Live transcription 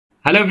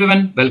Hello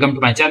everyone, welcome to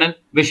my channel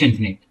Wish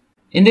Infinite.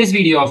 In this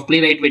video of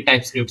Playwright with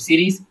TypeScript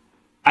series,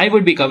 I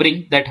would be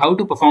covering that how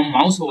to perform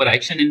mouse hover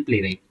action in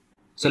Playwright.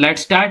 So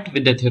let's start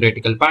with the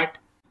theoretical part.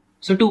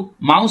 So to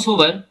mouse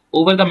hover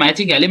over the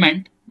matching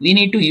element, we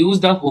need to use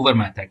the hover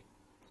method.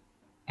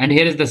 And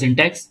here is the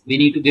syntax. We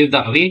need to give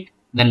the await,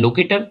 then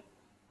locator,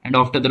 and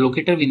after the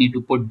locator we need to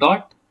put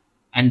dot,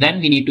 and then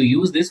we need to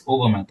use this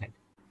hover method.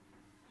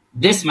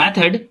 This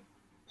method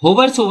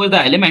hovers over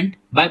the element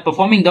by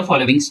performing the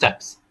following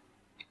steps.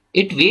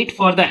 It waits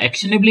for the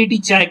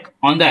actionability check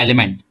on the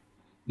element,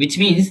 which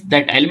means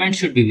that element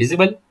should be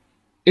visible,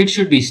 it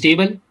should be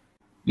stable,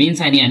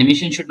 means any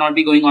animation should not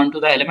be going on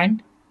to the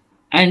element,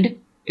 and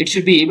it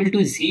should be able to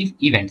receive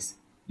events,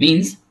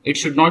 means it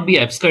should not be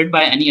obscured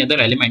by any other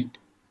element.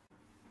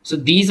 So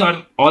these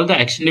are all the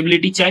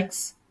actionability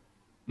checks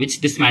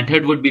which this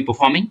method would be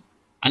performing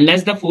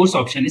unless the force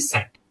option is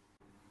set.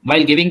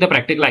 While giving the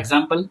practical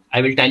example,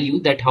 I will tell you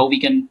that how we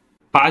can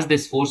pass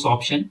this force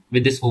option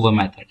with this hover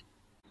method.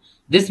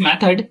 This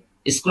method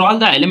scroll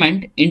the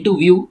element into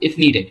view if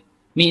needed.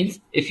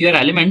 Means if your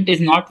element is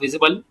not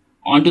visible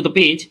onto the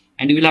page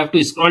and you will have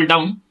to scroll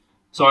down,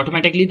 so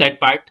automatically that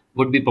part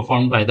would be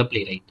performed by the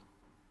Playwright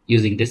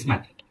using this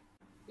method.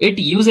 It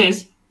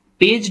uses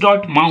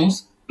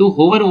page.mouse to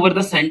hover over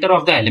the center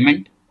of the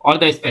element or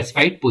the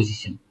specified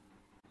position.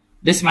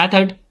 This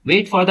method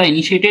waits for the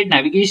initiated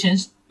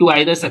navigations to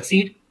either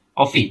succeed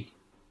or fail.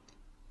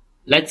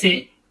 Let's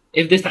say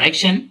if this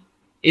action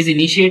is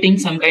initiating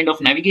some kind of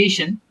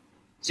navigation,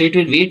 so it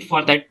will wait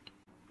for that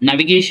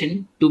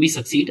navigation to be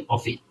succeed or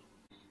fail.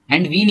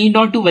 And we need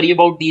not to worry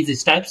about these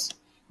steps.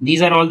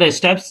 These are all the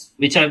steps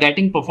which are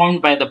getting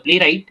performed by the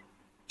Playwright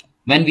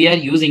when we are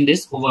using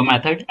this hover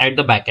method at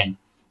the back end.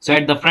 So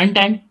at the front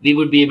end, we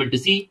would be able to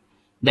see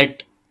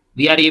that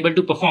we are able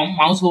to perform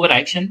mouse hover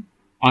action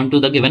onto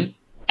the given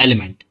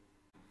element.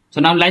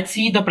 So now let's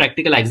see the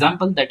practical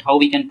example that how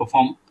we can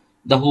perform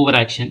the hover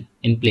action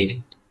in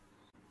Playwright.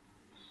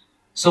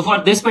 So for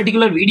this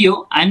particular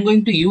video, I am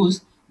going to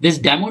use this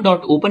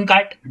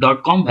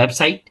demo.opencart.com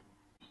website,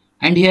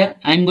 and here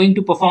I am going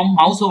to perform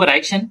mouse hover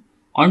action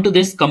onto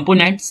this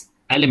components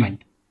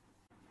element.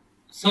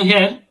 So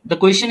here the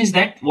question is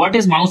that what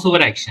is mouse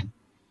hover action?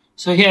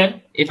 So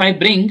here if I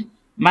bring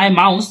my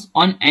mouse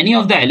on any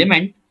of the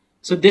element,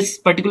 so this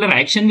particular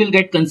action will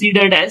get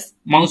considered as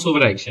mouse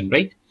hover action,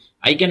 right?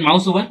 I can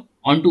mouse over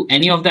onto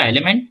any of the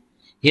element.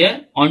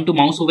 Here onto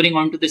mouse hovering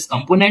onto this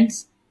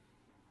components,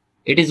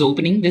 it is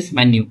opening this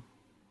menu,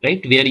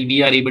 right, where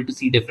we are able to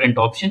see different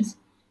options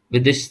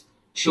with this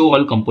show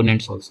all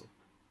components also.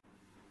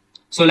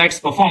 So let's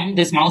perform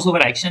this mouse over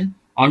action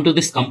onto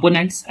this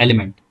components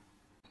element.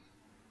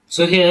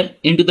 So here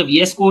into the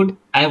VS Code,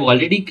 I have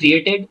already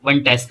created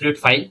one TypeScript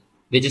file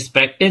which is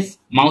practice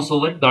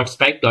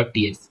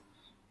mouseover.spec.ts,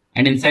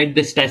 and inside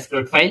this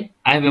TypeScript file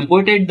I have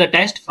imported the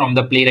test from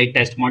the Playwright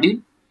test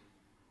module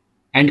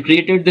and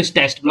created this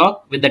test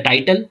block with the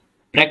title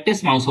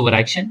practice mouse over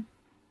action.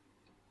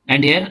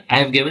 And here I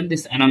have given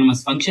this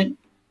anonymous function.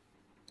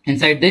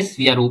 Inside this,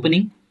 we are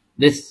opening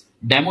this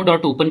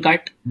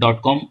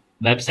demo.opencart.com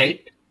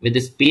website with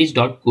this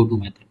page.goto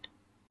method.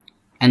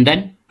 And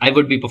then I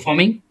would be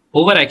performing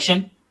hover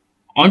action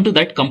onto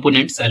that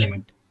components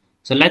element.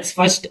 So let's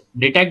first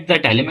detect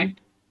that element.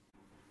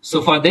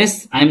 So for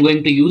this, I am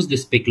going to use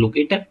this pick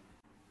locator.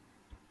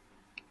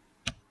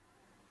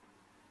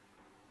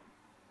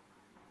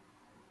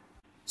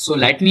 So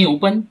let me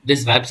open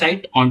this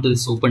website onto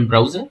this open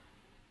browser.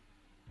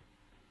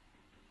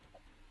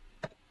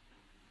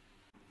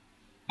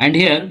 And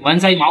here,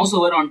 once I mouse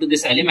over onto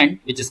this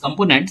element, which is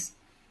components,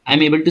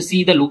 I'm able to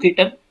see the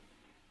locator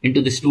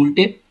into this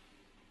tooltip,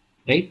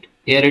 right?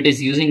 Here it is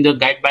using the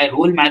get by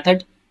role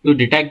method to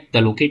detect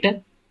the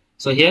locator.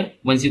 So here,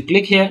 once you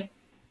click here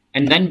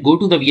and then go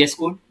to the VS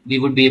Code, we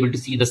would be able to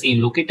see the same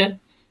locator.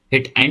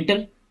 Hit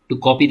enter to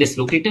copy this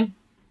locator,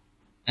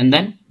 and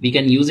then we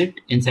can use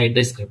it inside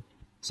the script.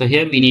 So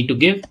here we need to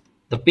give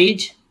the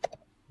page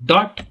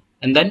dot,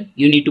 and then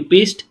you need to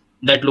paste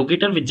that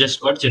locator which just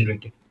got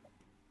generated.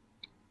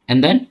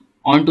 And then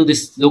onto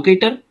this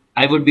locator,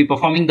 I would be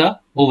performing the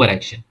hover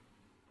action.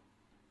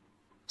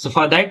 So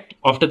for that,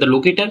 after the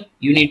locator,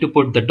 you need to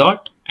put the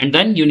dot, and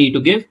then you need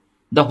to give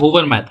the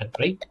hover method,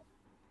 right?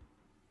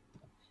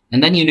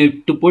 And then you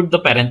need to put the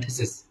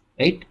parenthesis,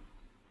 right?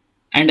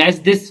 And as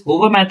this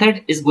hover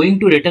method is going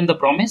to return the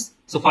promise,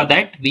 so for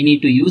that, we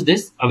need to use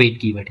this await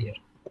keyword here.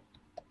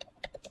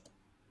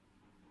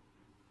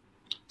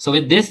 So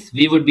with this,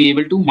 we would be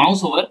able to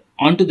mouse over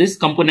onto this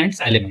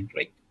components element,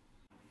 right?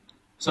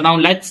 So now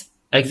let's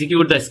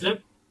execute the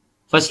script.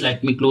 First,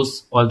 let me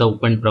close all the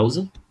open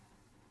browser,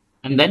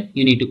 and then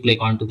you need to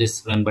click onto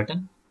this run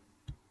button.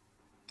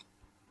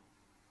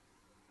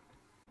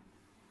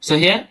 So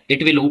here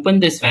it will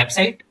open this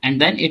website, and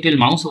then it will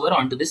mouse over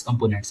onto this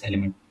components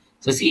element.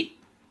 So see,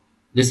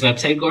 this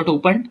website got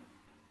opened,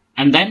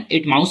 and then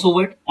it mouse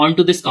over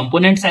onto this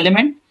components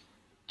element,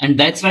 and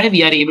that's why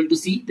we are able to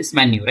see this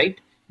menu, right?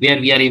 Where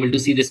we are able to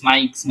see this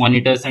mics,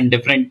 monitors, and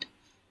different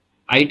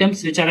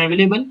items which are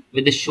available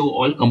with the show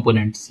all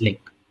components link.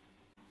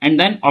 And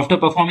then after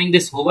performing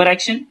this hover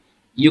action,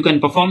 you can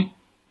perform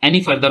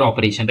any further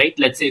operation, right?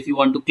 Let's say if you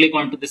want to click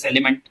onto this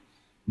element,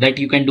 that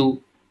you can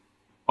do,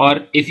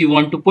 or if you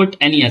want to put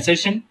any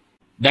assertion,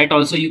 that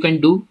also you can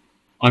do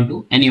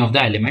onto any of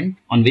the element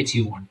on which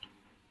you want.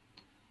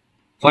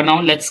 For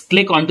now, let's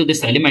click onto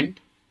this element,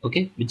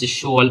 okay, which is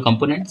show all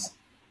components.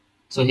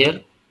 So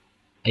here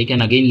I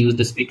can again use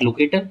this pick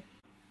locator.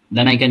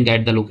 Then I can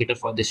get the locator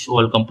for this show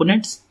all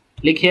components.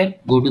 Click here,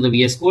 go to the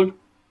VS Code,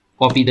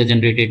 copy the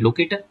generated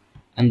locator,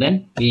 and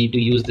then we need to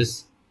use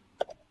this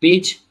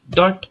page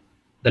dot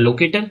the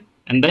locator,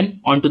 and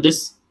then onto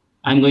this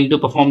I'm going to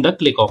perform the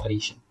click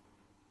operation.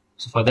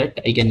 So for that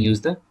I can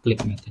use the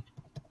click method,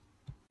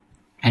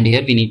 and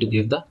here we need to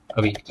give the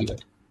await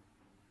keyword.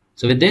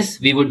 So with this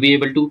we would be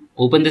able to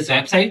open this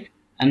website,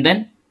 and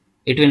then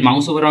it will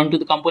mouse over onto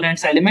the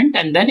components element,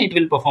 and then it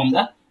will perform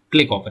the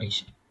click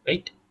operation,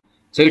 right?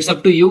 So it's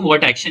up to you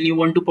what action you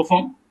want to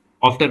perform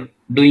after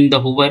doing the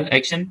hover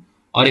action,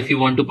 or if you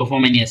want to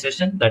perform any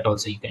assertion, that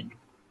also you can do.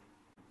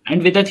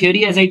 And with the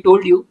theory, as I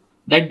told you,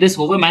 that this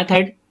hover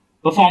method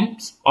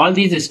performs all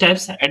these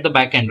steps at the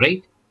back end,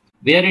 right?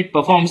 Where it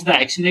performs the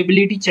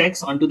actionability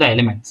checks onto the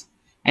elements.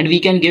 And we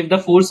can give the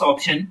force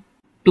option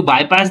to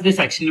bypass this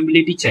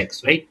actionability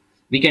checks, right?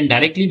 We can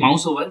directly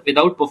mouse over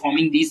without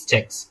performing these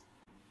checks.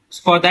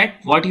 So for that,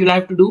 what you'll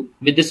have to do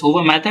with this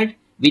hover method,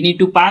 we need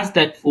to pass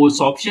that force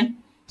option.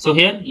 So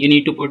here you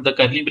need to put the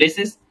curly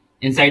braces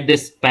inside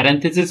this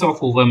parenthesis of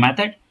hover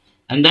method,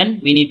 and then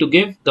we need to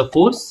give the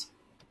force,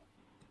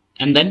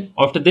 and then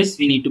after this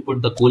we need to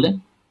put the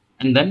colon,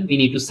 and then we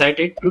need to set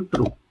it to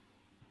true.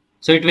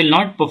 So it will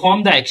not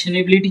perform the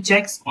actionability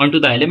checks onto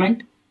the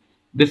element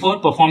before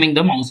performing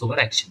the mouse over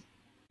action.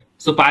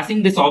 So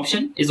passing this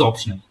option is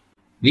optional.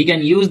 We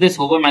can use this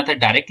hover method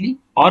directly,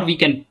 or we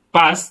can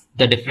pass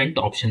the different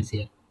options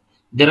here.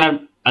 There are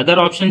other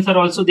options are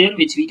also there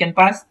which we can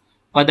pass.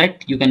 For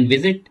that you can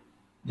visit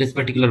this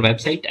particular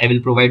website. I will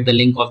provide the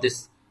link of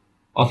this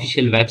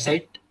official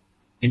website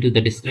into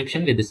the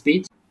description with this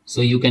page.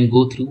 So you can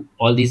go through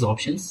all these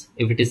options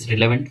if it is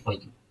relevant for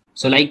you.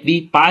 So like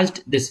we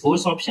passed this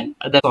force option,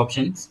 other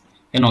options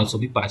can also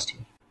be passed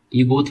here.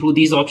 You go through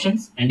these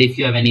options, and if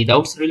you have any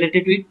doubts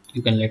related to it,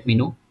 you can let me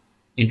know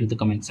into the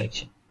comment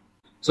section.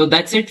 So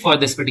that's it for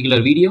this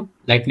particular video.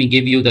 Let me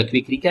give you the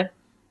quick recap.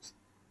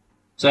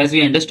 So as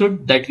we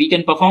understood that we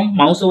can perform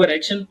mouse over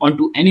action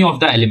onto any of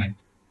the element.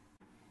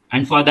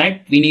 And for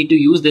that we need to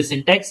use the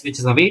syntax which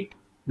is await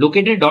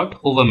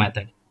locator.hover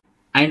method.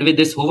 And with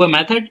this hover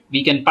method,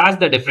 we can pass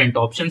the different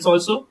options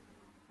also.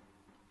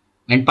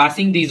 And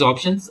passing these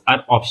options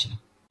are optional.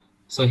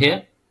 So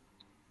here,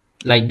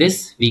 like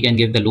this, we can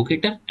give the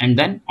locator, and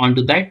then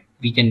onto that,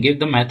 we can give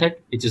the method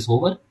which is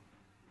hover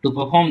to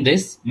perform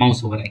this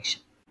mouse over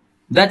action.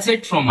 That's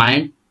it from my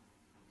end.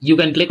 You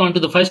can click onto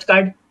the first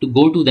card to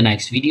go to the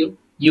next video.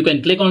 You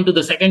can click onto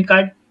the second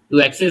card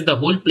to access the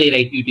whole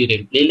Playwright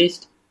tutorial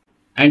playlist.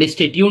 And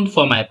stay tuned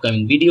for my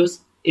upcoming videos.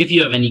 If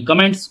you have any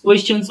comments,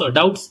 questions or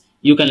doubts,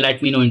 you can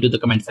let me know into the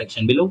comment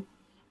section below.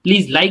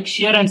 Please like,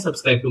 share and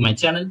subscribe to my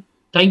channel.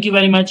 Thank you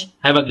very much.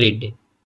 Have a great day.